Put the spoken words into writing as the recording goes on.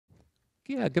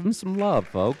Yeah, give them some love,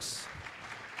 folks.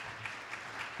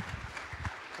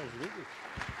 Absolutely.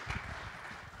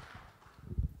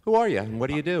 Who are you and what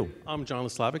do you do? I'm John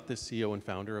Laslavic, the CEO and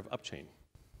founder of Upchain.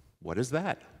 What is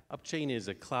that? Upchain is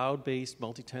a cloud-based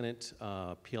multi-tenant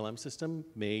PLM system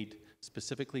made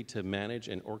specifically to manage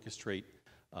and orchestrate,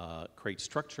 create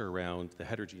structure around the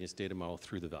heterogeneous data model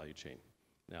through the value chain.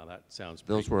 Now that sounds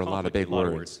pretty Those were a lot of big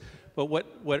words. But what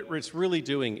it's really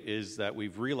doing is that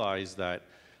we've realized that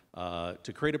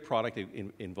to create a product, it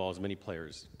involves many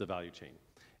players, the value chain.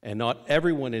 And not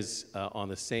everyone is on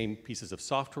the same pieces of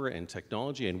software and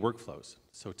technology and workflows.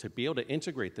 So to be able to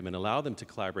integrate them and allow them to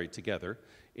collaborate together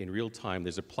in real time,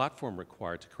 there's a platform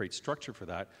required to create structure for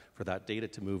that data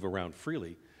to move around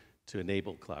freely to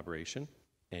enable collaboration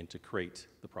and to create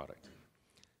the product.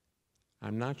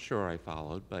 I'm not sure I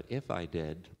followed, but if I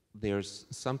did, there's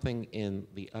something in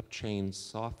the Upchain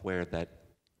software that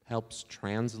helps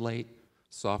translate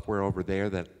software over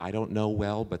there that I don't know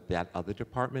well, but that other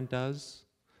department does,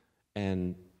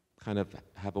 and kind of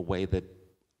have a way that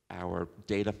our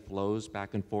data flows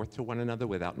back and forth to one another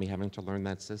without me having to learn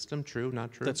that system. True,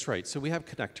 not true? That's right. So we have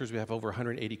connectors. We have over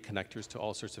 180 connectors to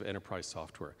all sorts of enterprise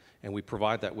software. And we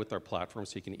provide that with our platform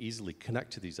so you can easily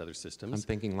connect to these other systems. I'm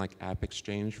thinking like App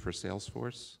Exchange for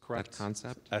Salesforce. Correct. That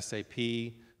concept?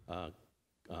 SAP,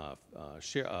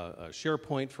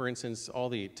 SharePoint, for instance, all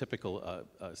the typical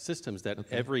systems that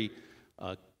every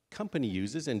company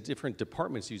uses, and different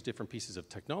departments use different pieces of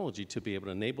technology to be able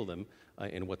to enable them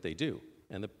in what they do.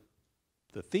 And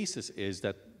the thesis is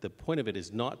that the point of it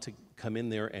is not to come in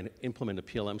there and implement a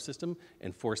PLM system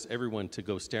and force everyone to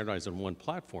go standardize on one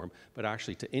platform, but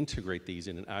actually to integrate these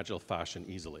in an agile fashion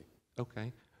easily.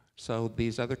 Okay. So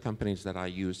these other companies that I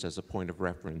used as a point of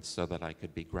reference so that I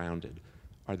could be grounded,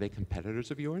 are they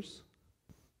competitors of yours?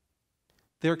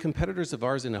 They're competitors of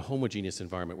ours in a homogeneous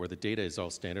environment where the data is all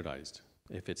standardized.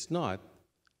 If it's not,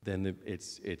 then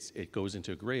it goes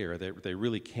into a gray area. They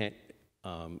really can't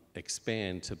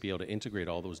expand to be able to integrate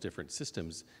all those different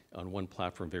systems on one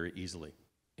platform very easily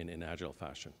in an agile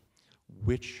fashion.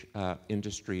 Which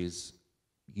industries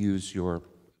use your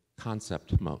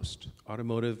concept most?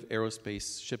 Automotive,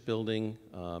 aerospace, shipbuilding,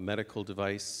 medical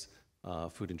device,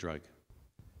 food and drug.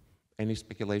 Any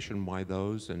speculation why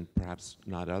those and perhaps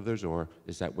not others, or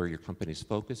is that where your company's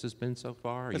focus has been so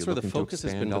far? That's where the focus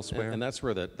has been elsewhere? and that's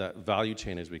where that value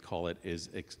chain, as we call it,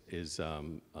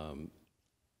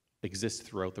 exists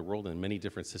throughout the world, and many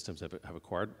different systems have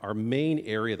acquired. Our main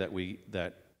area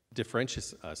that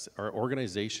differentiates us are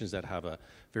organizations that have a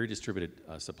very distributed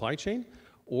supply chain,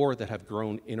 or that have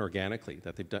grown inorganically,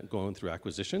 that they've gone through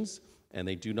acquisitions, and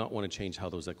they do not want to change how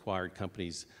those acquired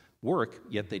companies work,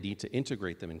 yet they need to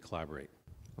integrate them and collaborate.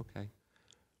 Okay.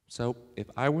 So if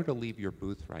I were to leave your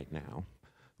booth right now,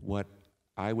 what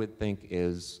I would think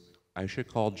is I should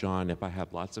call John if I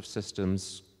have lots of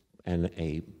systems and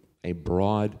a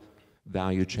broad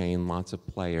value chain, lots of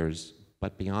players,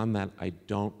 but beyond that, I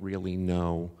don't really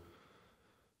know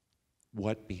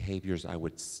what behaviors I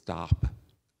would stop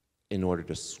in order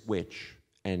to switch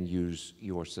and use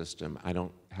your system. I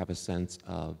don't have a sense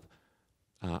of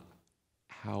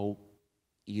how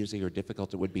easy or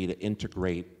difficult it would be to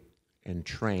integrate and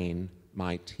train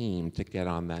my team to get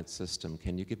on that system.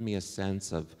 Can you give me a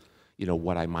sense of,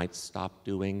 what I might stop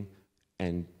doing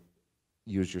and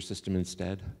use your system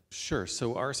instead? Sure.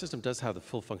 So our system does have the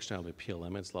full functionality of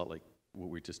PLM. It's a lot like what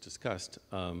we just discussed,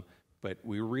 but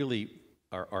we really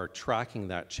are tracking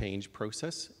that change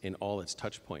process in all its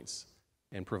touch points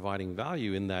and providing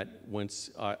value in that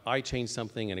once I change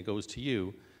something and it goes to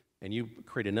you, and you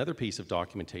create another piece of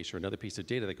documentation or another piece of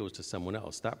data that goes to someone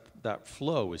else, that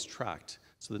flow is tracked.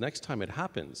 So the next time it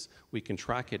happens, we can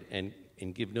track it and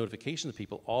give notification to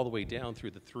people all the way down through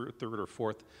the third or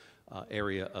fourth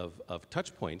area of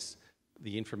touch points,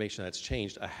 the information that's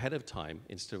changed ahead of time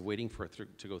instead of waiting for it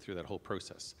to go through that whole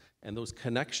process. And those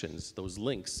connections, those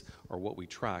links, are what we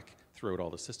track throughout all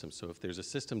the systems. So if there's a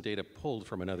system data pulled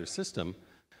from another system,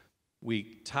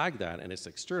 we tag that and it's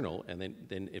external, and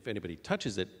then if anybody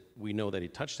touches it, we know that he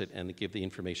touched it and give the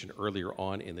information earlier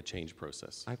on in the change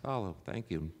process. I follow.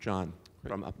 Thank you. John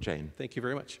from Upchain. Thank you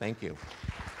very much. Thank you.